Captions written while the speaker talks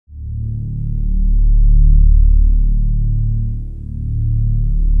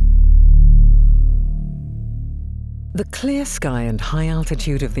The clear sky and high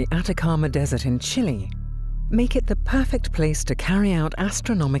altitude of the Atacama Desert in Chile make it the perfect place to carry out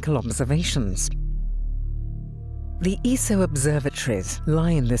astronomical observations. The ESO observatories lie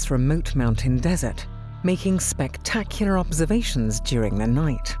in this remote mountain desert, making spectacular observations during the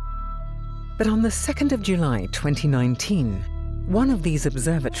night. But on the 2nd of July 2019, one of these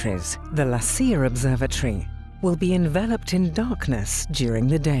observatories, the La Silla Observatory, will be enveloped in darkness during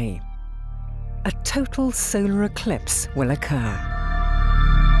the day. A total solar eclipse will occur.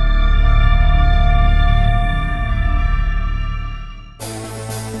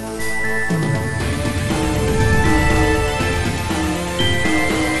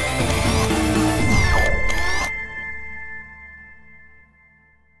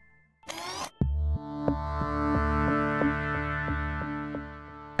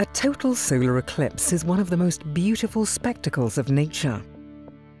 A total solar eclipse is one of the most beautiful spectacles of nature.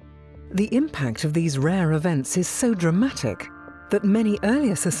 The impact of these rare events is so dramatic that many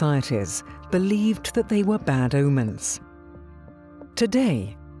earlier societies believed that they were bad omens.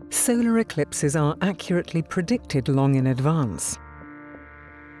 Today, solar eclipses are accurately predicted long in advance.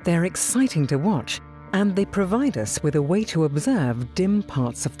 They're exciting to watch, and they provide us with a way to observe dim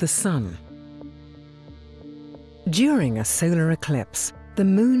parts of the sun. During a solar eclipse, the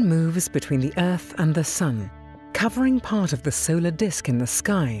moon moves between the Earth and the sun, covering part of the solar disk in the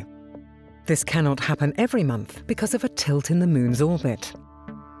sky. This cannot happen every month because of a tilt in the moon's orbit.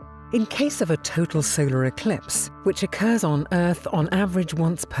 In case of a total solar eclipse, which occurs on Earth on average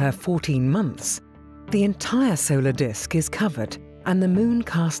once per 14 months, the entire solar disk is covered and the moon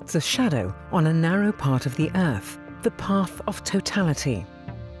casts a shadow on a narrow part of the Earth, the path of totality.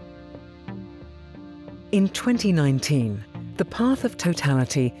 In 2019, the path of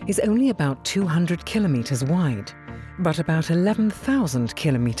totality is only about 200 kilometers wide, but about 11,000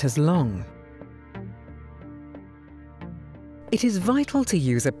 kilometers long. It is vital to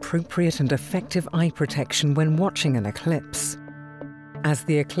use appropriate and effective eye protection when watching an eclipse. As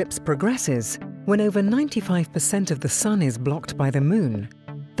the eclipse progresses, when over 95% of the sun is blocked by the moon,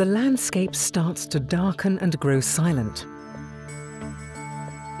 the landscape starts to darken and grow silent.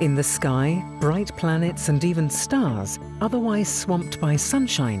 In the sky, bright planets and even stars, otherwise swamped by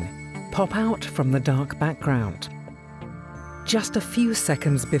sunshine, pop out from the dark background. Just a few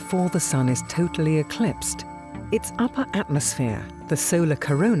seconds before the sun is totally eclipsed, its upper atmosphere, the solar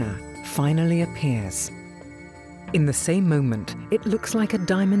corona, finally appears. In the same moment, it looks like a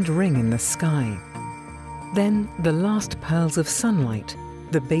diamond ring in the sky. Then the last pearls of sunlight,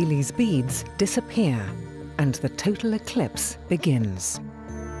 the Bailey's beads, disappear, and the total eclipse begins.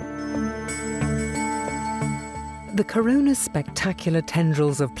 The corona's spectacular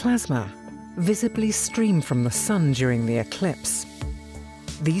tendrils of plasma visibly stream from the sun during the eclipse.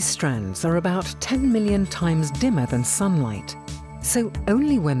 These strands are about 10 million times dimmer than sunlight, so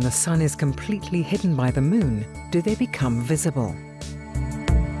only when the sun is completely hidden by the moon do they become visible.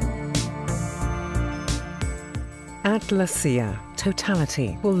 At La Silla,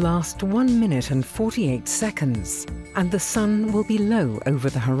 totality will last 1 minute and 48 seconds, and the sun will be low over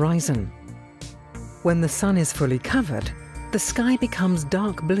the horizon. When the sun is fully covered, the sky becomes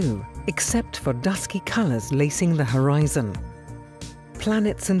dark blue, except for dusky colors lacing the horizon.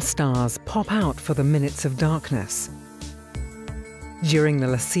 Planets and stars pop out for the minutes of darkness. During the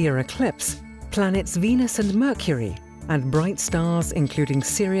La Silla eclipse, planets Venus and Mercury, and bright stars including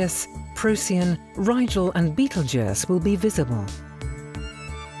Sirius, Procyon, Rigel and Betelgeuse will be visible.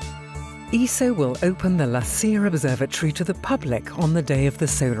 ESO will open the La Silla Observatory to the public on the day of the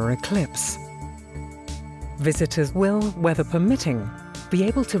solar eclipse. Visitors will, weather permitting, be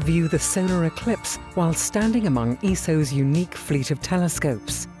able to view the solar eclipse while standing among ESO's unique fleet of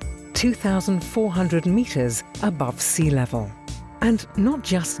telescopes, 2,400 meters above sea level. And not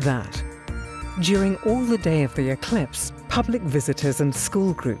just that. During all the day of the eclipse, public visitors and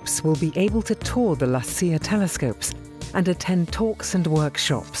school groups will be able to tour the La Silla telescopes and attend talks and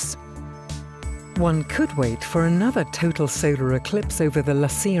workshops. One could wait for another total solar eclipse over the La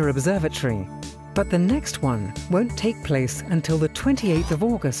Silla Observatory, but the next one won't take place until the 28th of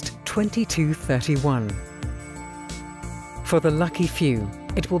August 2231. For the lucky few,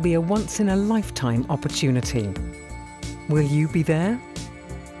 it will be a once-in-a-lifetime opportunity. Will you be there?